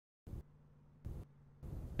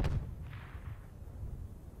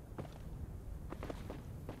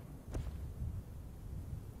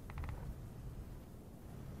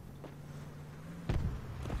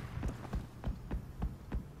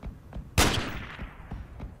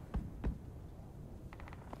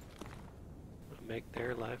make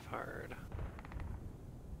their life hard.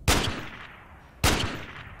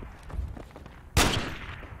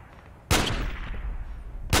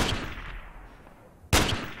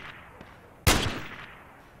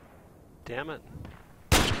 Damn it.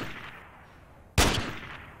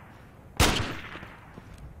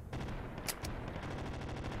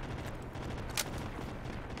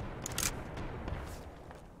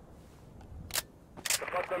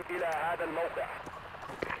 تقدم إلى هذا الموقع.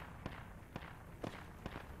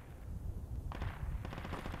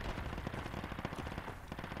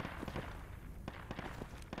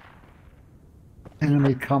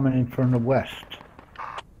 Enemy coming in from the west.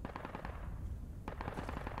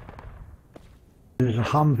 There's a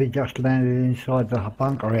Humvee just landed inside the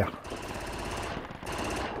bunker here.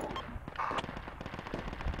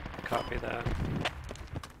 Copy that.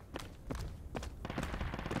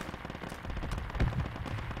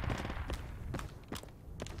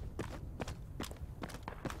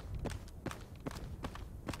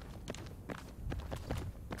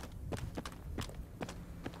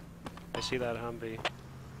 I see that Humvee.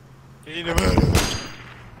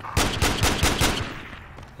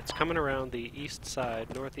 It's coming around the east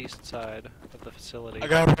side, northeast side of the facility. I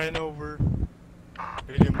got ran over.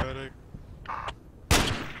 Medic.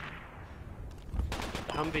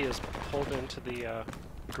 Humvee is pulled into the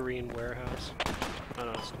green warehouse. Oh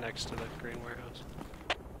no, it's next to the green warehouse.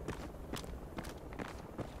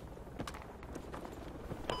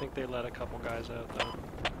 I think they let a couple guys out though.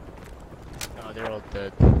 Oh, they're all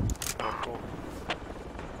dead. Oh, cool.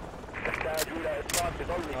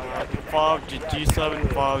 The fob, the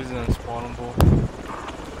G7 fob is unspawnable.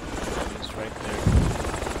 It's right there.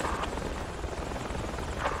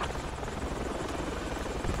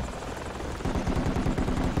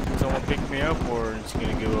 Someone pick me up or it's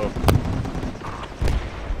gonna give up?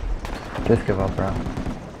 Just give up, bro.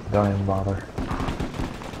 Don't even bother.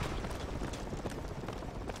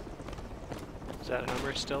 Is that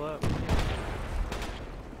number still up?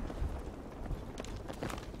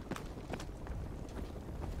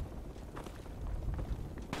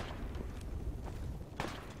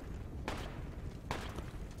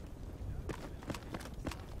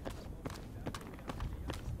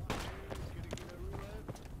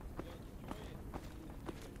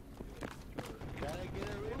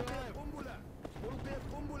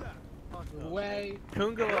 Way,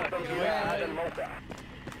 Kungala, way.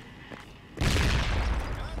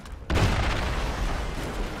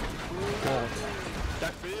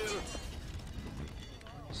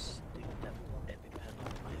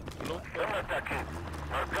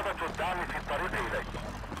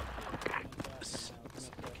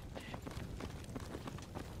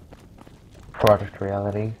 Project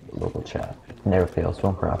Reality, local chat. Never fails to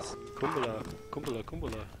impress. Kumbala, Kumbala,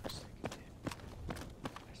 Kumbala.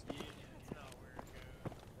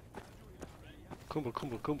 Kumbala,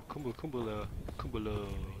 Kumbala, Kumbala, Kumbala, Kumbala, Kumbala,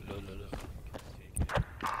 la la la.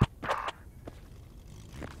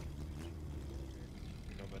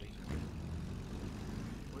 Nobody.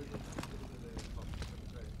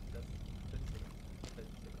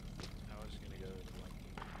 I was gonna go to one.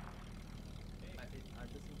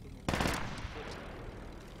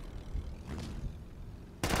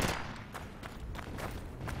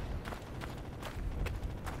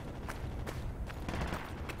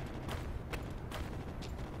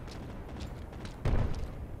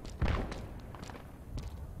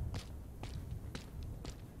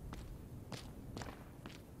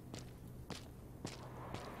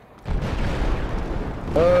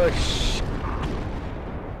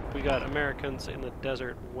 We got Americans in the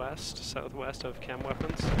desert west, southwest of chem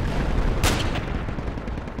weapons.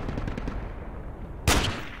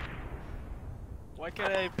 Why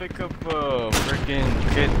can't I pick up freaking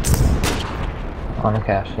kit? On the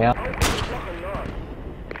cache, yeah.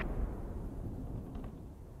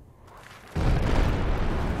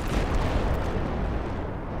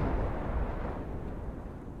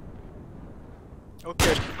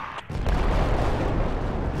 Okay.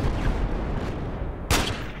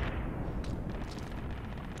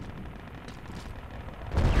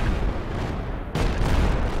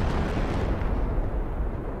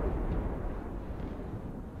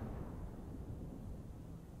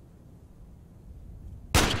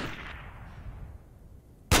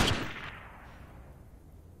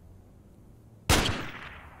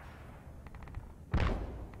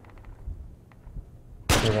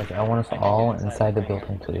 I want us all inside the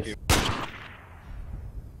building, please.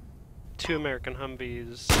 2 American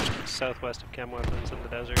Humvees southwest of chem weapons in the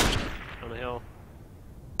desert on a hill.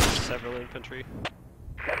 Several infantry.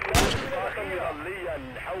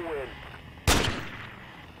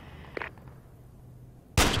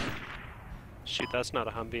 Shoot, that's not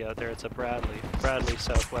a Humvee out there, it's a Bradley. Bradley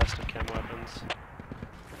southwest of chem weapons.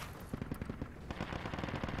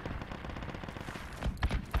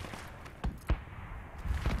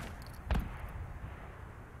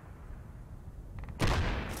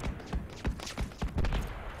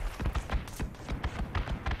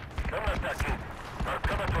 تم التأكيد.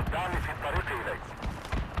 مركبة الدعم في الطريق إليك.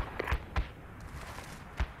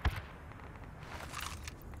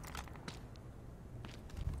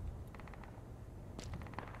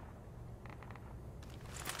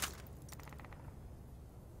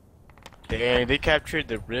 Dang, they captured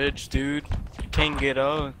the ridge, dude. You can't get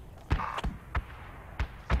out.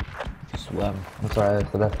 Swim. I'm sorry,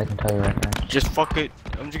 that's the best I can tell you right now. Just fuck it.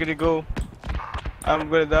 I'm just gonna go. I'm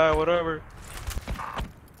gonna die, whatever.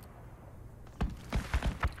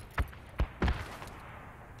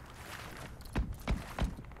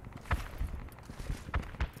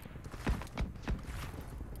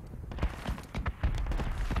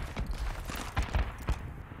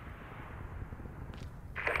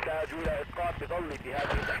 تحتاج إلى إسقاط ظل في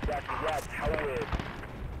هذه الإحداثيات. حول.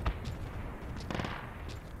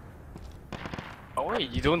 Oh wait,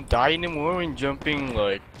 you don't die anymore when jumping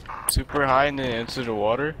like super high and then into the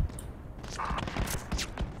water?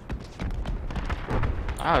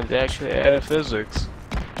 Ah, they actually added physics.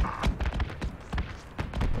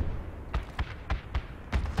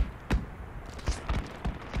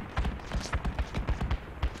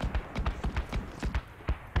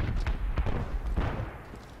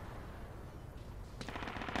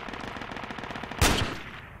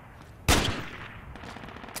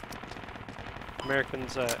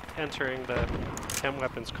 Americans entering the chem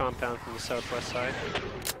weapons compound from the southwest side.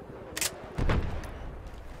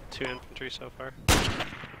 2 infantry so far.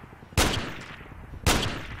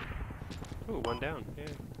 Ooh, 1 down, yeah.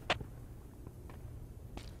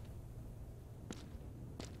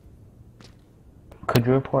 Could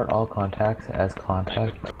you report all contacts as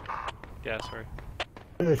contact? Yeah, sorry.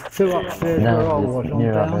 There's 2 upstairs where I No, was on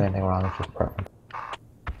you're not doing down. anything wrong, it's just problem.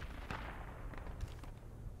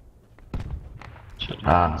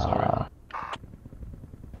 Ah.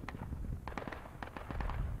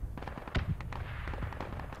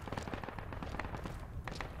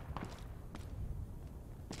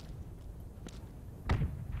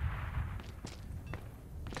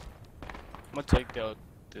 I'm gonna take out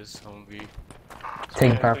this Humvee.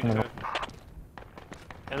 Taking Yeah, fire from the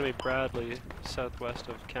enemy Bradley southwest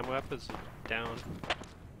of chem weapons down.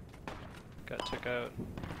 Got took out.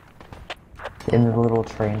 in the little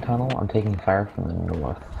train tunnel. I'm taking fire from the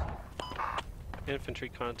north. Infantry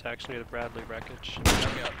contacts near the Bradley wreckage.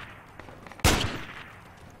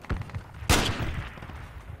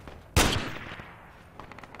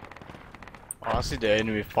 I see the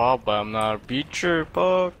enemy fall, but I'm not a beacher,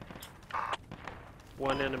 fuck.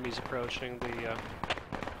 1 enemy's approaching the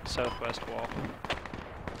southwest wall.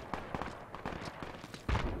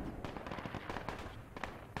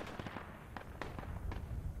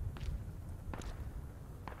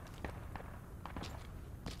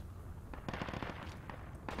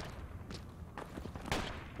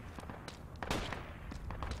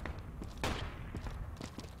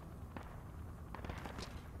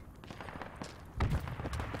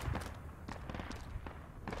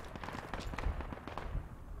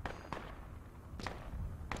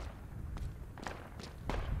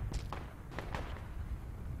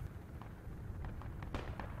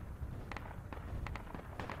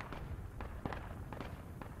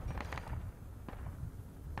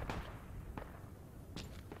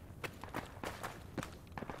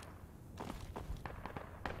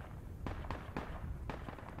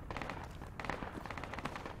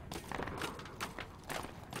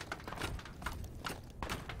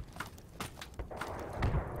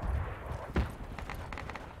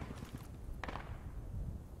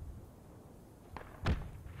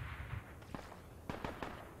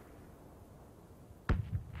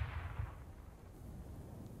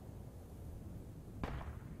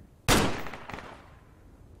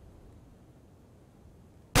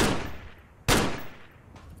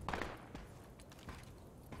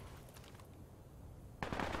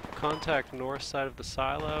 Contact north side of the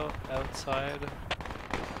silo, outside.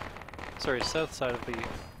 Sorry, south side of the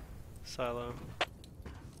silo.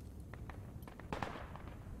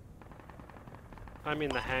 I mean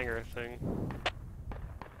the hangar thing.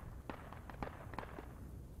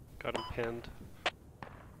 Got him pinned.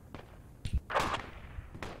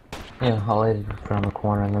 Yeah, I'll lay it around the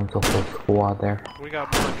corner and then there's a whole squad there. We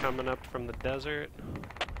got more coming up from the desert.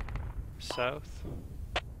 South.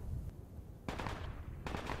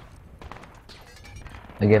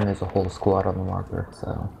 Again, there's a whole squad on the marker,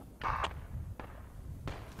 so.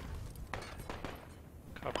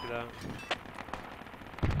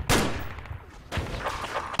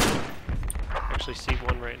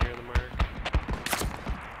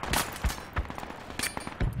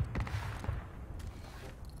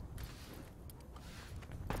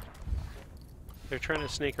 They're trying to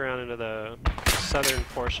sneak around into the southern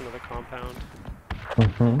portion of the compound.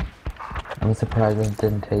 I'm surprised it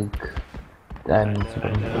didn't take... I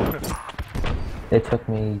know. It took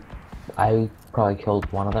me... I probably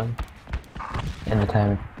killed one of them. In the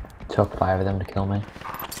time it took 5 of them to kill me.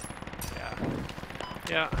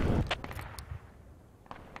 Yeah.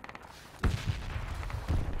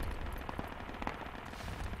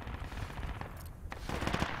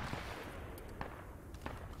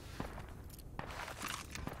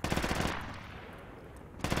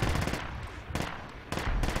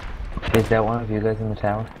 Is that one of you guys in the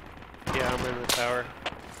tower? Yeah, I'm in the tower.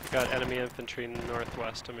 Got enemy infantry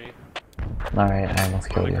northwest of me. Alright, I almost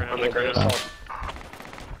killed you. On the ground. Oh.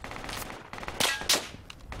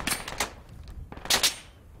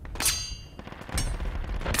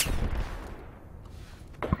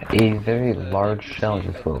 A very large shell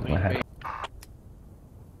just flew over my head.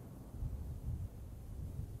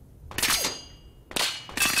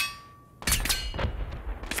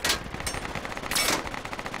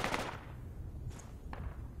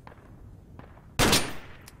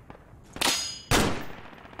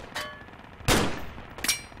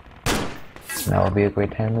 That would be a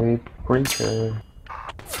great time to be Breacher.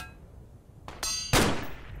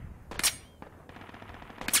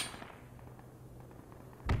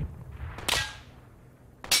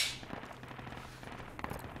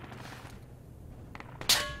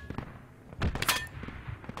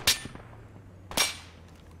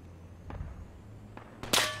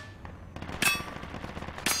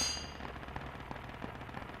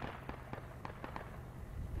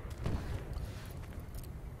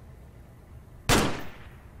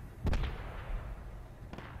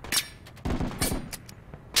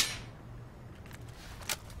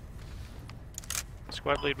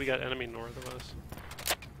 Squad lead, we got enemy north of us.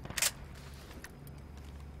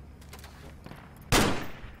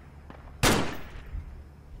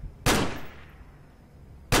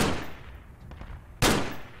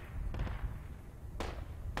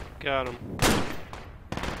 Got him.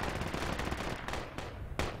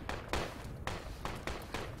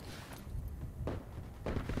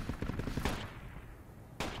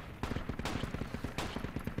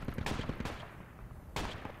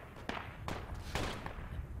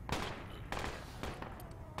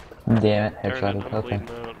 Damn it, Darn headshot it, is I'm okay.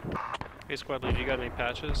 bleeding out. Hey squad lead, you got any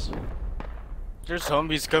patches? There's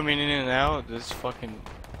zombies coming in and out. This fucking...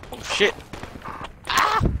 Oh shit!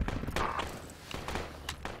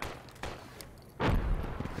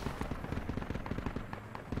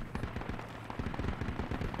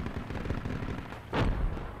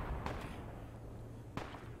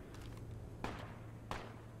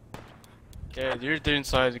 Yeah, they're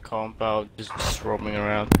inside the compound, just roaming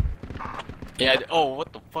around. Yeah, oh,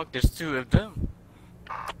 what the fuck? There's 2 of them.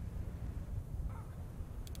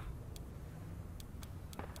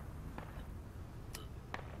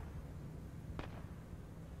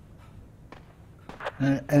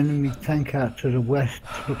 Enemy tank out to the west.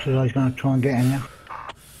 Looks as though he's going to try and get in here.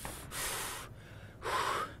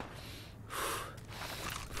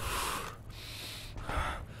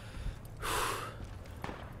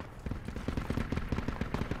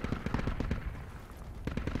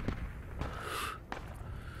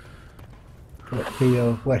 That's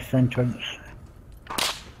the west entrance.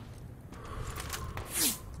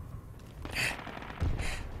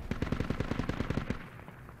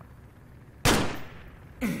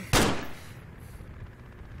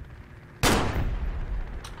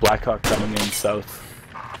 Blackhawk coming in south.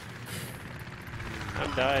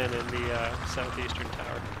 I'm dying in the southeastern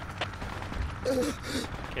tower.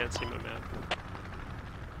 Can't see my map.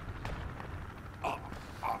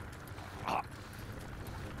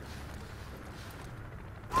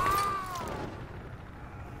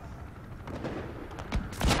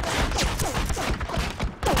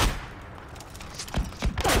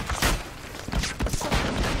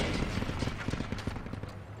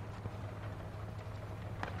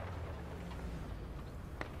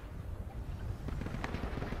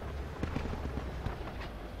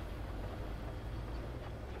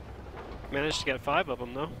 Managed to get 5 of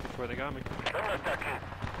them though, before they got me.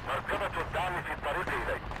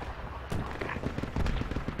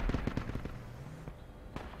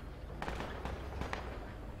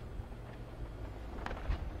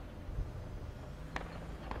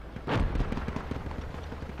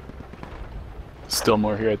 Still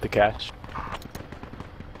more here at the cache.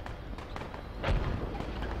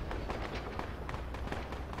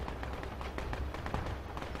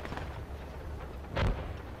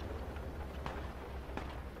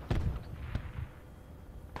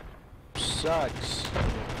 Sucks.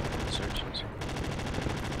 Searches.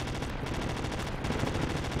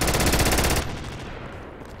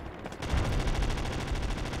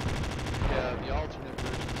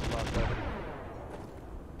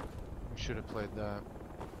 played that.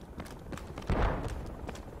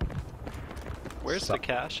 Where's the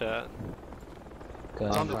cache at?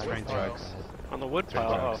 Good. on the train tracks. On the wood Train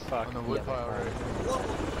pile? Oh tracks. fuck. On the wood pile, right?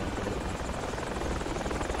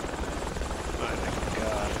 My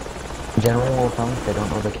god. General rule of thumb, if they don't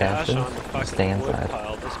know the Cache caches, on the fucking stay wood inside.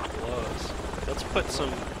 pile. This blows. Let's put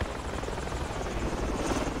some...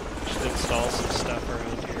 Should install some stuff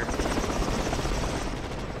around here.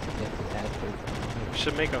 We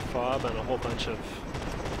should make a fob and a whole bunch of...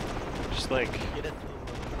 Just like...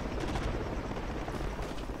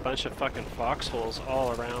 bunch of fucking foxholes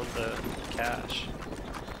all around the cache.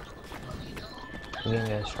 We can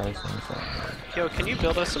guys try some. Yo, can you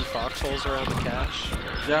build us some foxholes around the cache?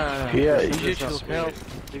 Yeah, Yeah, you you should help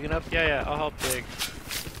digging up. Yeah, yeah, I'll help dig.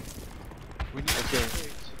 We need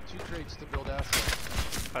two crates to build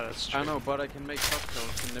assets. Oh, that's true. I know, but I can make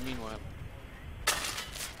cocktails in the meanwhile.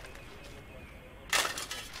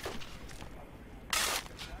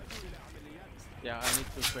 Yeah, I need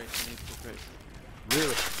 2 crates,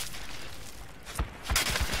 Really?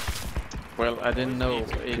 Well, I didn't know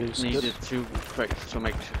It's it good. needed 2 crates to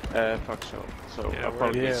make foxhole, so Yeah, I'll we're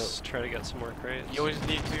probably... gonna try to get some more crates. You always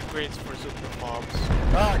need 2 crates for super mobs.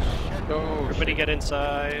 Ah, shit! Oh, Everybody get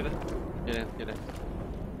inside. get in, get in.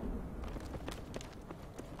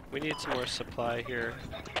 We need some more supply here.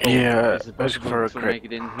 Yeah, Is it ask possible for a to crate. make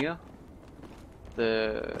it in here?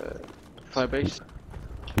 The fire base?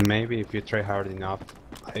 Maybe if you try hard enough.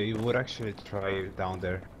 I would actually try down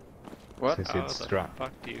there. What? Since How it's the ground,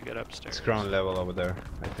 fuck do you get upstairs? it's ground level over there,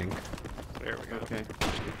 I think. There we go. Okay.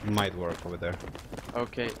 Might work over there.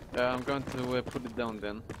 Okay, I'm going to put it down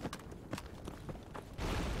then.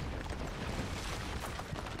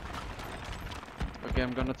 Okay,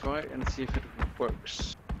 I'm gonna try and see if it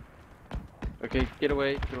works. Okay, get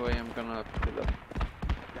away, I'm gonna put it up.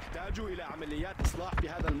 يحتاج إلى عمليات إصلاح في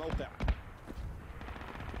هذا الموقع.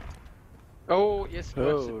 Oh, yes, it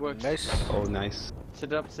works, it Oh, works. nice. Oh, nice.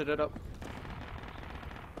 Set it up.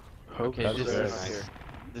 Oh, Okay, that's this very is nice.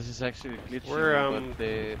 this is actually glitchy, We're,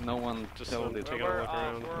 but no one just told it. taking a look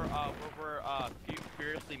around. We're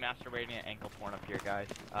furiously masturbating at ankle porn up here, guys.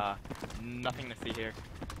 Nothing to see here.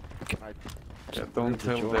 Yeah, don't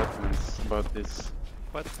tell the admins about this.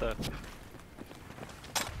 What the?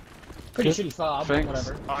 Pretty shitty fob, but Thanks.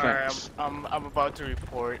 whatever. Alright, I'm about to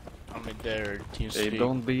report. I'm in their team Hey, speak.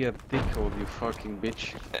 don't be a dickhole, you fucking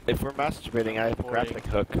bitch. If we're masturbating, I have a grappling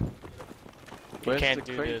hook. You can't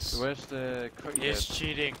the do crate? this. Where's the crate? It's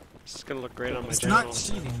cheating. This is gonna look great on my It's channel. not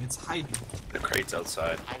cheating, it's hiding. The crate's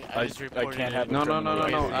outside. I just reported can't it. have No, no, no, no,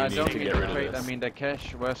 no. You I need don't to mean get the rid of crate. I this. mean the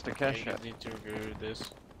cache. Where's the cache You at? need to remove this.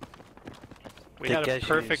 We The had a cache is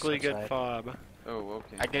perfectly good outside. fob. Oh,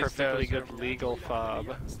 okay. I guess Perfectly those good legal fob.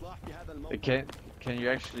 إصلاح في هذا الموقع. Can you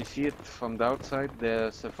actually see it from the outside?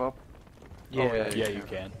 The fob? Yeah, yeah, you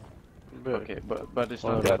can. Okay, but it's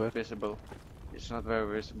Well, not that- that visible. It's not very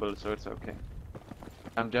visible, so it's okay.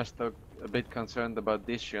 I'm just a bit concerned about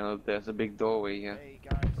this. You know, there's a big doorway here,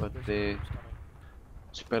 but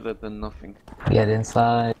it's better than nothing. Get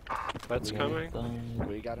inside. That's coming.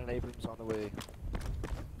 We got an Abrams on the way.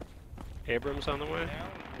 Abrams on the way.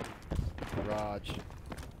 Garage.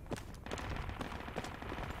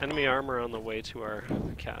 Enemy armor on the way to our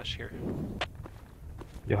cache here.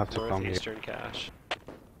 You have to come here. Northeastern cache.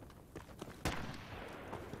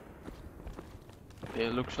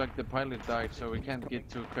 It looks like the pilot died, so we can't get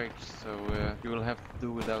 2 crates. So you will have to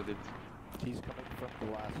do without it. He's coming from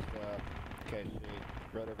the last cache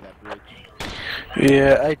right over that bridge.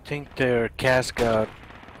 Yeah, I think their cask got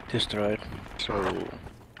destroyed. So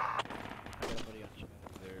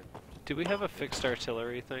Do we have a fixed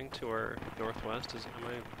artillery thing to our northwest? Am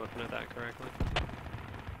I looking at that correctly?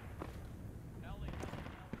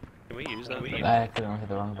 Can we use that? I accidentally hit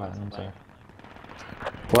the wrong button, sorry.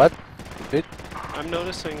 what? I'm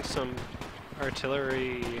noticing some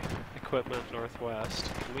artillery equipment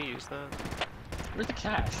northwest. Can we use that? Where's the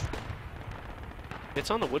cache?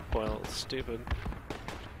 It's on the wood pile. It's stupid.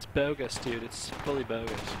 It's bogus, dude. It's fully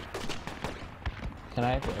bogus. Can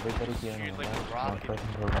I have everybody here in the Like window? a rocket. One person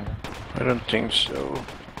per window? I don't think so.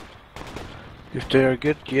 If they are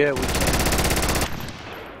good, yeah, we can.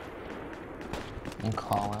 And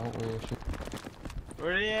call out where you should.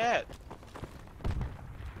 Where are they at?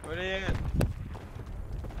 Where they at?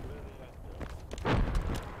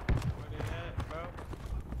 Where they at, bro?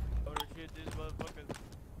 Oh shit, this motherfucker.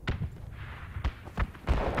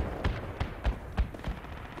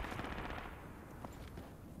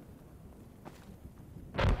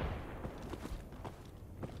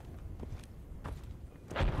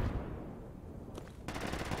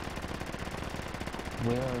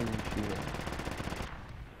 Where are you shooting?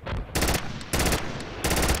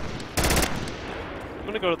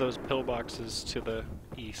 gonna go to those pillboxes to the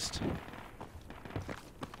east.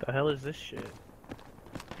 The hell is this shit?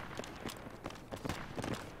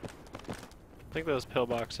 I think those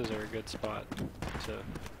pillboxes are a good spot to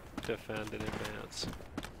defend in advance.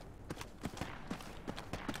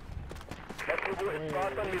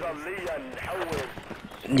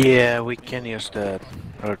 Yeah, we can use that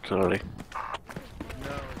artillery. No,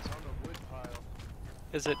 it's on the wood pile.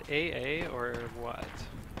 Is it AA or what?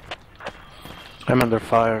 I'm under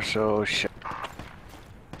fire, so shit.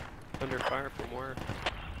 Under fire from where?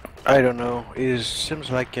 I don't know. It seems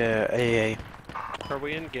like AA. Are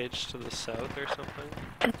we engaged to the south or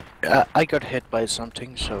something? I got hit by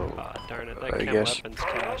something, so Ah, darn it, that I chem guess. weapons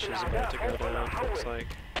cache is about to go down, looks like.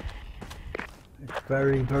 It's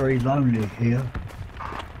very, very lonely here.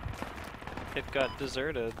 It got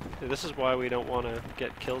deserted. This is why we don't want to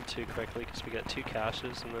get killed too quickly, because we get 2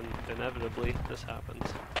 caches, and then inevitably this happens.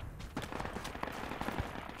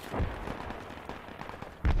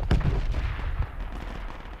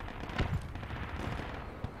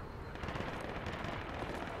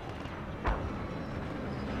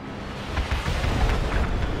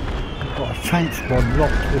 Got a tank squad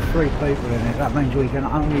locked with 3 people in it. That means we can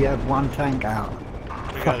only have 1 tank out.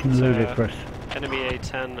 We Fucking got, ludicrous. Enemy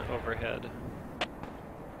A10 overhead.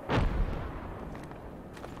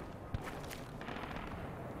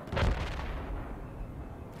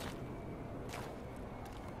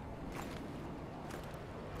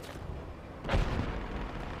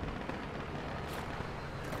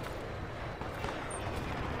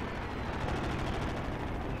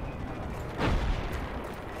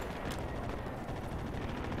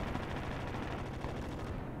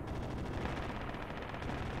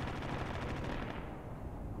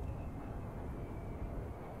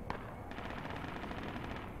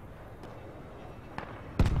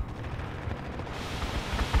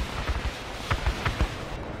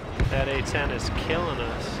 That A10 is killing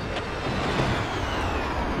us.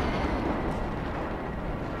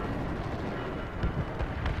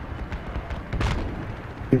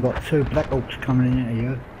 We've got 2 Black Hawks coming into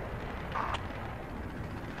you.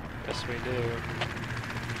 Yes, we do.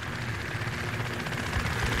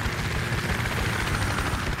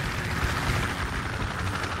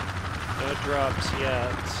 No drops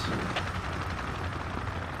yet.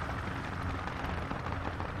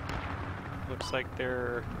 Looks like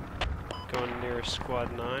they're going near squad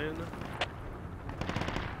 9.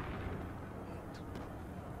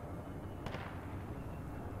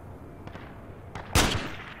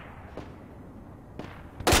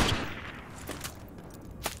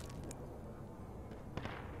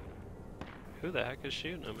 Who the heck is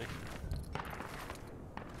shooting at me?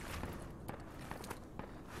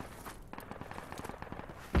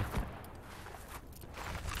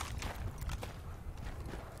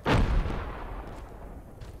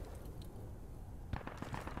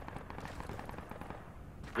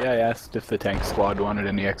 Yeah, I asked if the tank squad wanted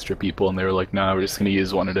any extra people, and they were like, "No, we're just gonna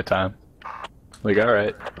use one at a time." Like, all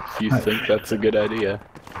right, if you think that's a good idea.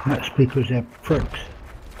 That's because they're pricks.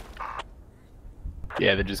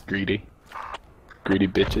 Yeah, they're just greedy. Greedy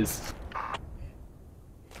bitches.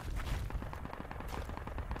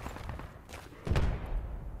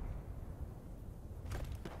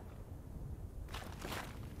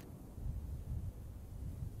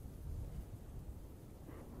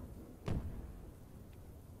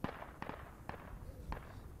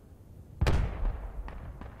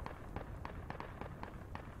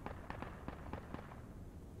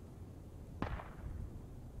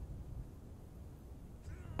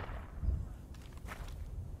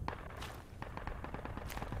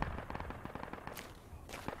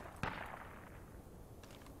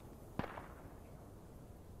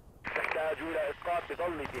 نحتاج إلى إسقاط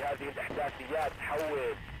ظلي في هذه الإحداثيات.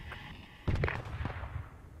 حول.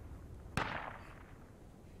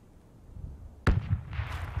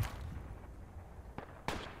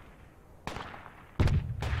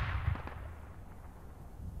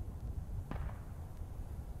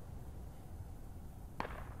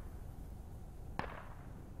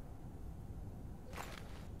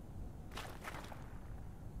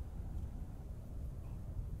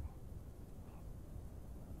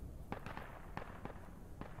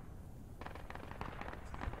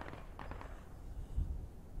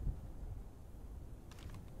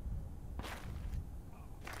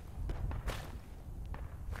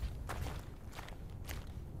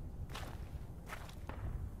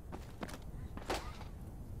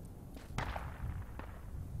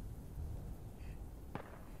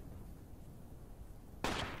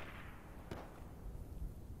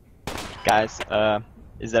 Guys,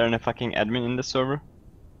 is there any fucking admin in the server?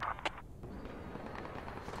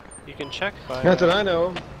 You can check by... Not that I know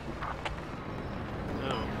of. No,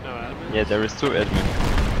 no admin? Yeah, there is 2 admin.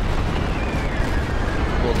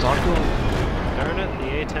 We'll talk to him. Darn it,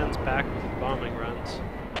 the A-10's back with bombing runs.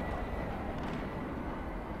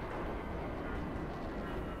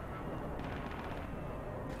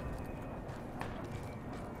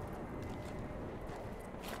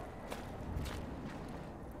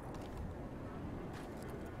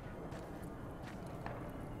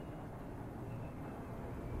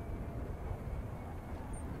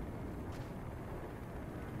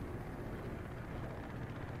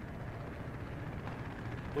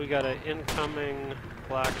 We got an incoming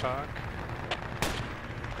Blackhawk.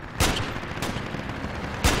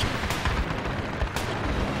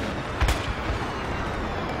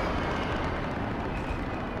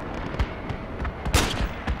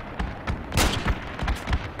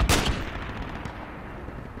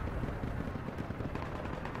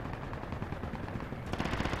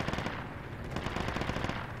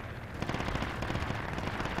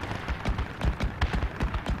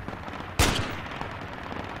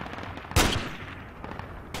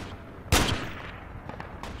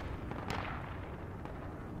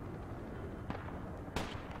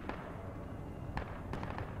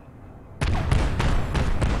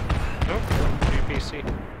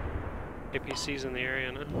 APC's in the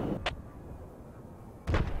area now.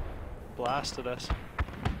 Blasted us.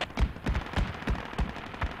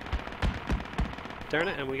 Darn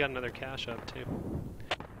it, and we got another cache up too.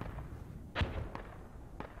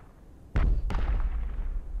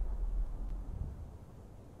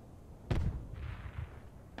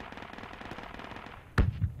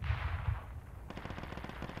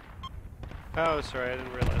 Oh, sorry, I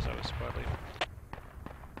didn't realize I was squad leading.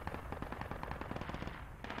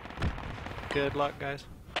 Good luck, guys.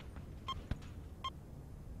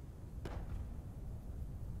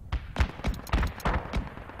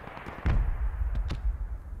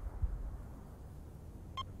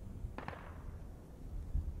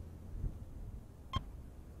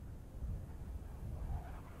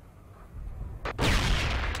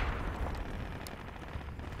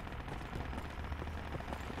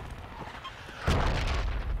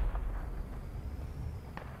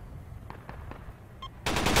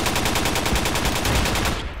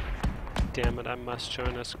 Damn it, I must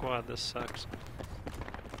join a squad, this sucks.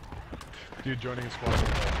 Dude, joining a squad.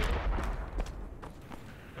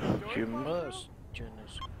 You must join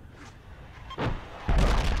us.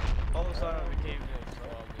 All of a sudden I became this, so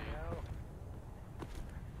I'll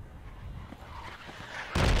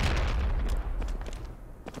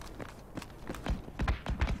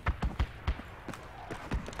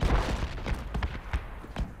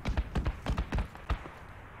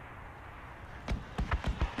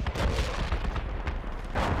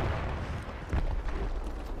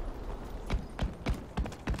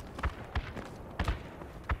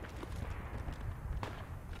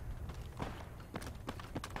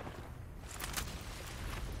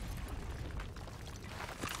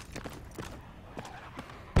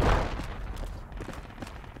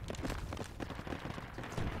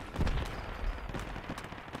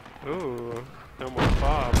Ooh, no more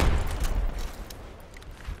fob.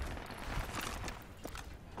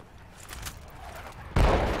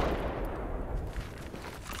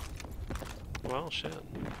 Well, shit.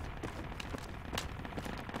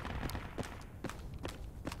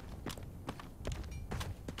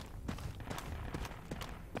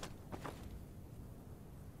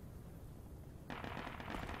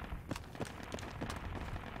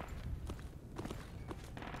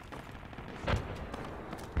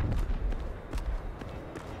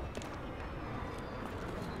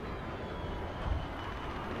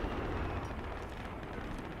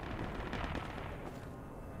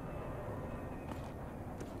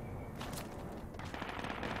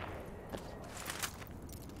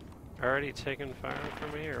 Already taking fire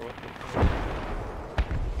from me, or what the fuck?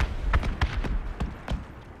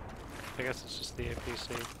 I guess it's just the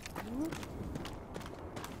APC.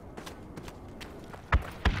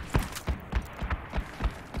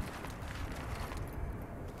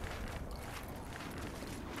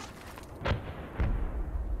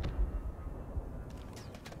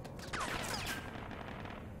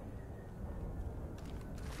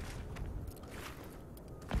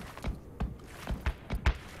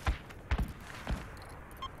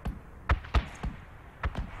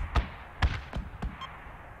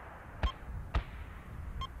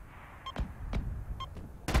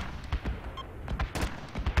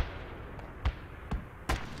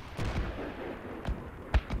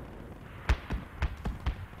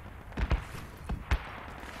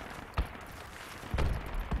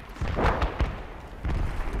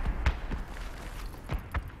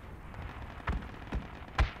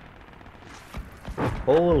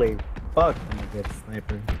 Holy fuck, I'm a good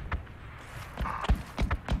sniper.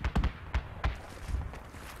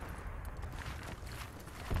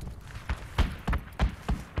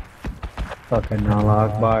 Fucking Allah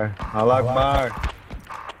Akbar. Allah Akbar.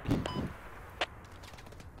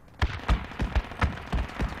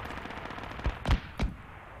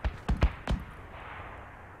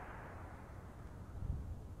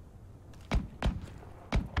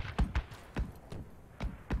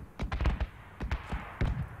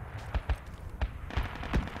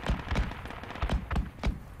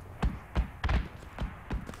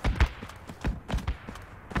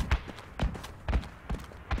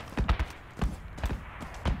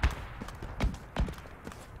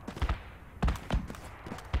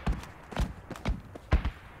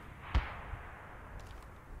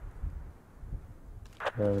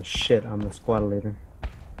 Oh shit, I'm the squad leader.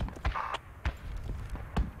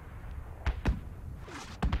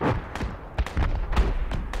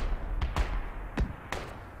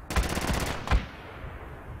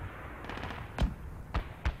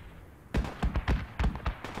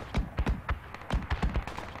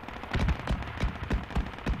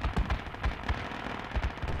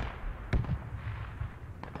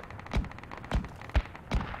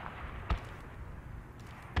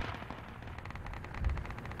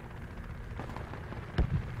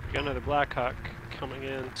 Got another Blackhawk coming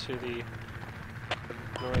into the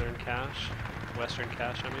northern cache, western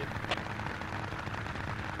cache, I mean.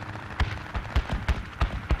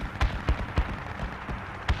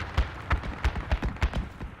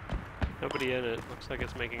 Nobody in it. Looks like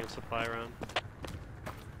it's making a supply run.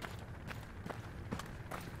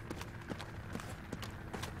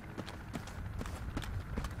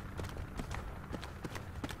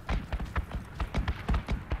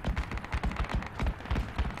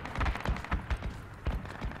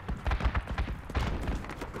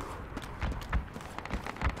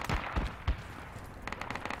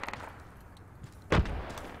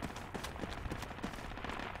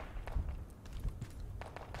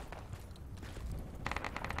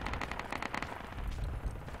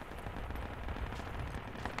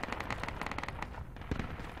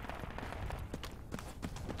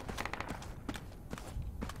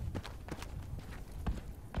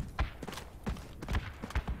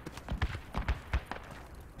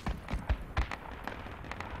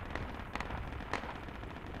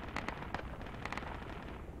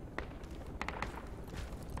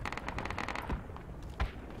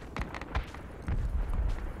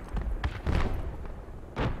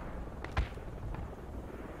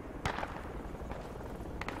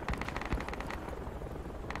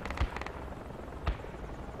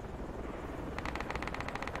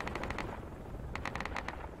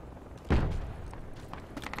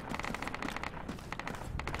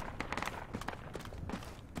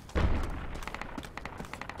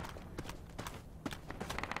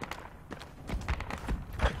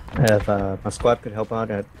 If my squad could help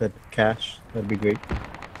out at the cache, that'd be great.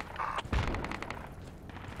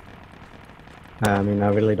 I mean, I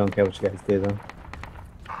really don't care what you guys do, though.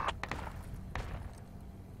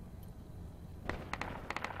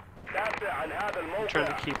 I'm trying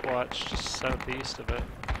to keep watch just southeast of it.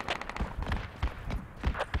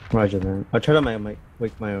 Roger that. I'll try to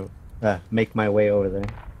make my way over there.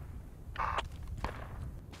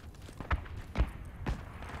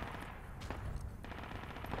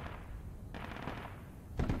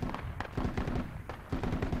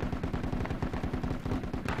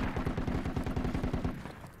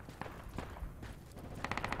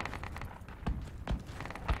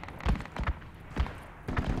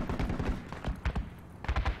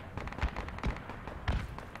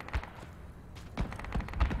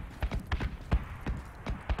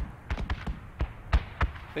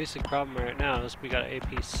 Basic problem right now is we got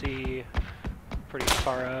APC pretty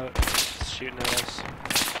far out, shooting at us.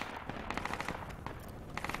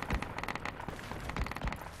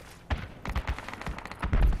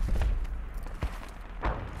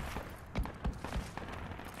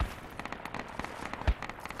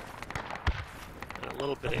 And a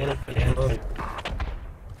little bit of infantry.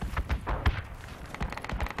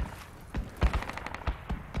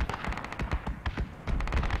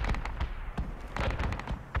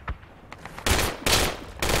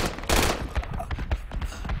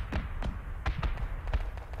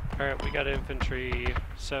 Alright, we got infantry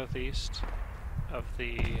southeast of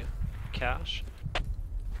the cache,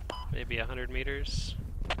 maybe 100 meters,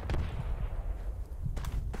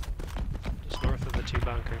 just north of the two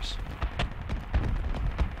bunkers.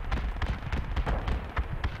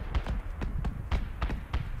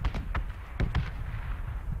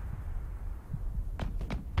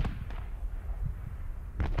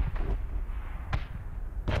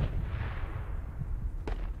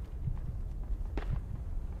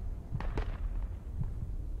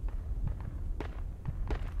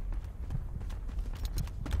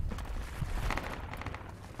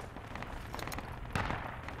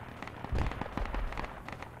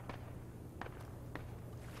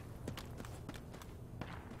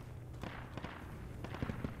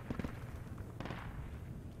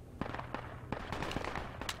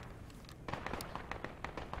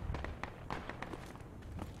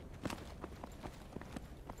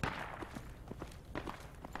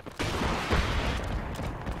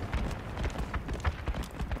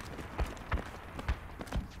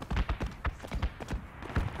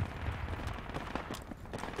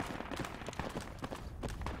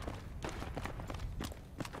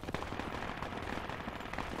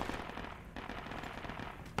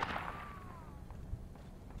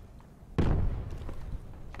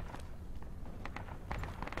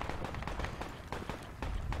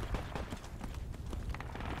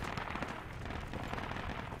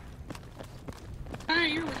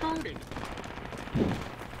 you're retarded.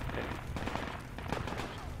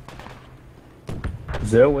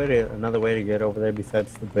 Is there a way to, another way to get over there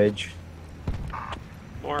besides the bridge?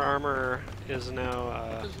 More armor is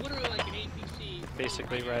now There's literally like an APC.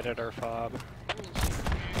 basically right at our fob.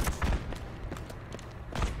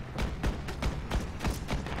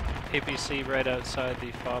 APC right outside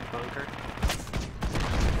the fob bunker.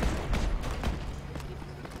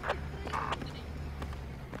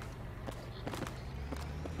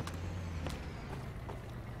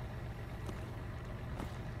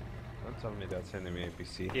 Don't tell me that's enemy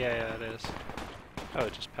APC. Yeah, it is. Oh,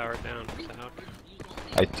 it just powered down. It's out.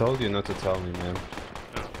 I told you not to tell me, man.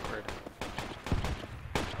 Oh, word.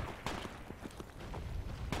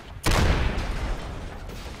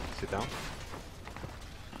 Sit down.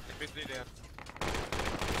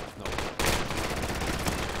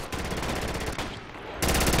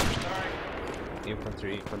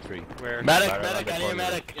 Infantry, infantry. Where? Medic, Right around medic, the I need a corner.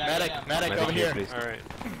 medic. Yeah, Medic, yeah. medic over here. Please. Alright.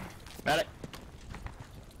 Medic.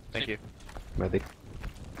 Thank you. Medic.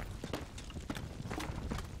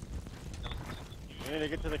 We need to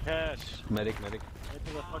get to the cache. Medic, medic. Get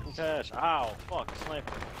to the fucking cache. Ow, fuck,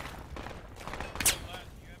 sniper.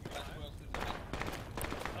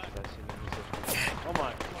 Oh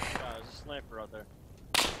my fucking god, there's a sniper out there.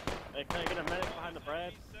 Hey, can I get a medic behind the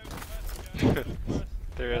Brad?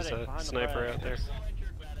 There is Medic a behind the sniper Brad. out there.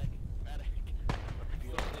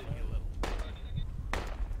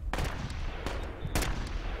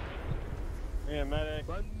 Yeah, medic.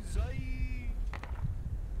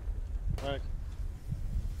 Medic.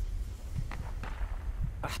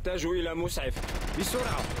 أحتاج إلى مسعف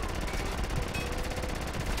بسرعة.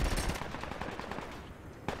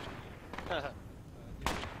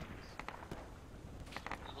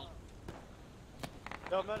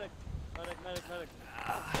 Yo, medic. Medic, medic, medic.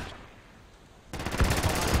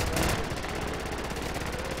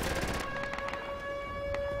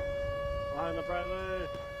 Behind the Bradley.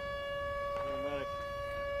 Hey, medic.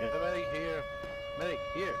 Get the medic here. Medic,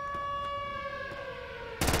 here.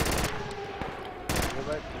 Go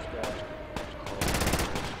back to this guy.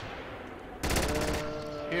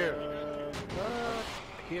 Here.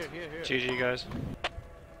 Here, here, here. GG, guys.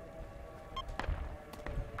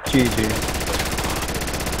 GG.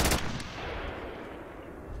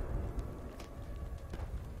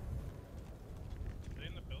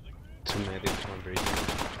 Two medics, one bridge.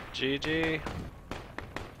 GG.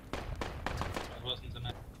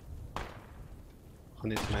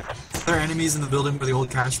 On its map. Are there enemies in the building where the old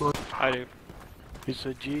cache was? I do. He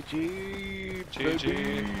said GG. GG.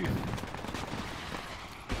 Baby.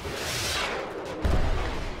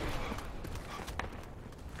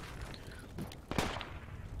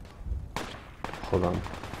 Hold on.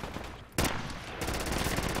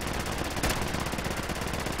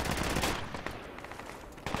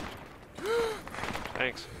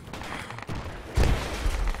 Thanks.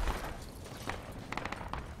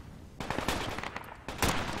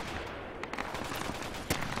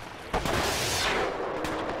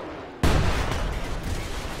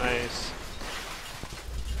 Nice.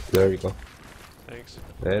 There we go. Thanks.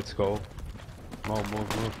 Let's go. Move,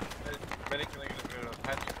 move, move.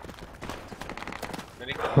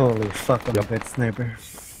 Holy fuck, I'm a good sniper.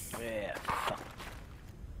 Yeah.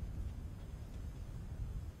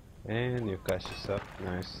 And you cash this up.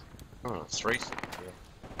 Nice. Oh, it's racing.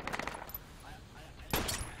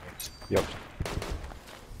 Yep.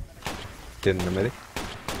 Getting the medic.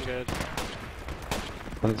 I'm good.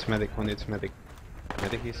 One is medic, one is medic.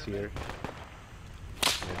 Medic is here.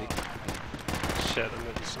 Medic. Shit, I'm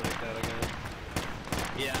gonna be sniped out again.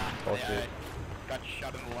 Yeah, Oh, yeah, shit. I got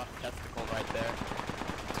shot in the left testicle right there.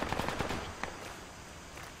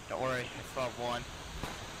 Don't worry, I still have one.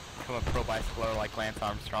 I'm a pro bicycler like Lance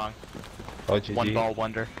Armstrong. Oh, GG. One ball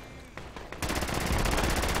wonder.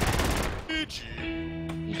 Good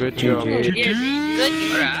GG. job. Good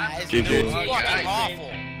guys. GG. Fucking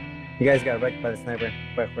awful. You guys got wrecked by the sniper.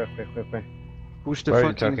 Quick, quick, quick, quick, quick. Who's the What are you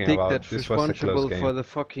fucking talking dick about? that's This was a close responsible game. for the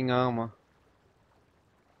fucking armor?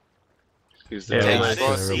 Who's Yeah, the like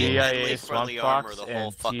most CIA, friendly Slump armor Fox, the whole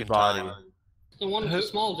and fucking T-Body. time? The one with the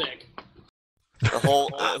small dick. The whole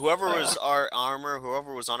whoever was our armor,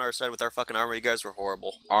 whoever was on our side with our fucking armor, you guys were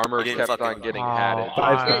horrible. Armor You didn't kept fucking- on getting hatted.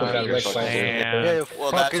 Five people got wrecked by the sniper. Yeah,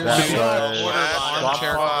 Well, that's fucking why That we was ordered Slump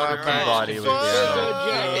Fox and T-Body with the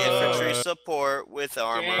armor. infantry support with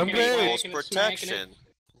armor I'm equals good. protection.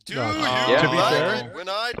 Do No. you Yeah. like To be it when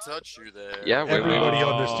I touch you there? Yeah, when Everybody we,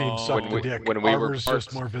 on this team sucked when we, the dick. when we were Armor's parts.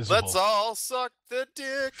 just more visible. Let's all suck the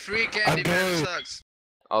dick. Free candy man sucks.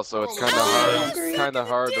 Also, it's kind of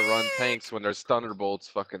hard to run tanks when there's thunderbolts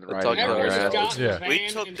fucking right on your ass. We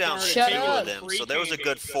took down two of them, so there was a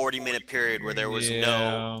good 40-minute period where there was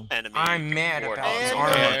no enemy. I'm mad about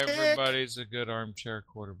Yeah, everybody's a good armchair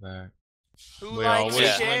quarterback. We always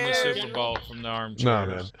win the Super Bowl from the armchair.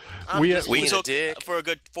 No, man. We took for a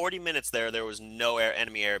good 40 minutes there. There was no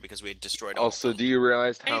enemy air because we had destroyed all. Also, do you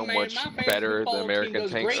realize how much better the American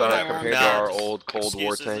tanks are compared to our old Cold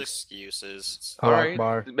War tanks? Excuses. Alright,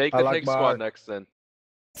 make the tank squad next then.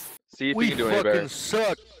 See if you can do any better.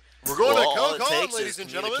 Suck. We're going to all it Con, takes ladies is and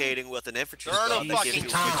gentlemen. communicating with an infantry There are no squad that fucking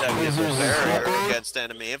gives you a protective barrier against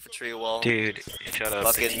enemy infantry. Well, Dude, shut up.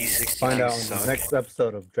 Fucking Find out in the next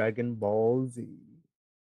episode of Dragon Ball Z.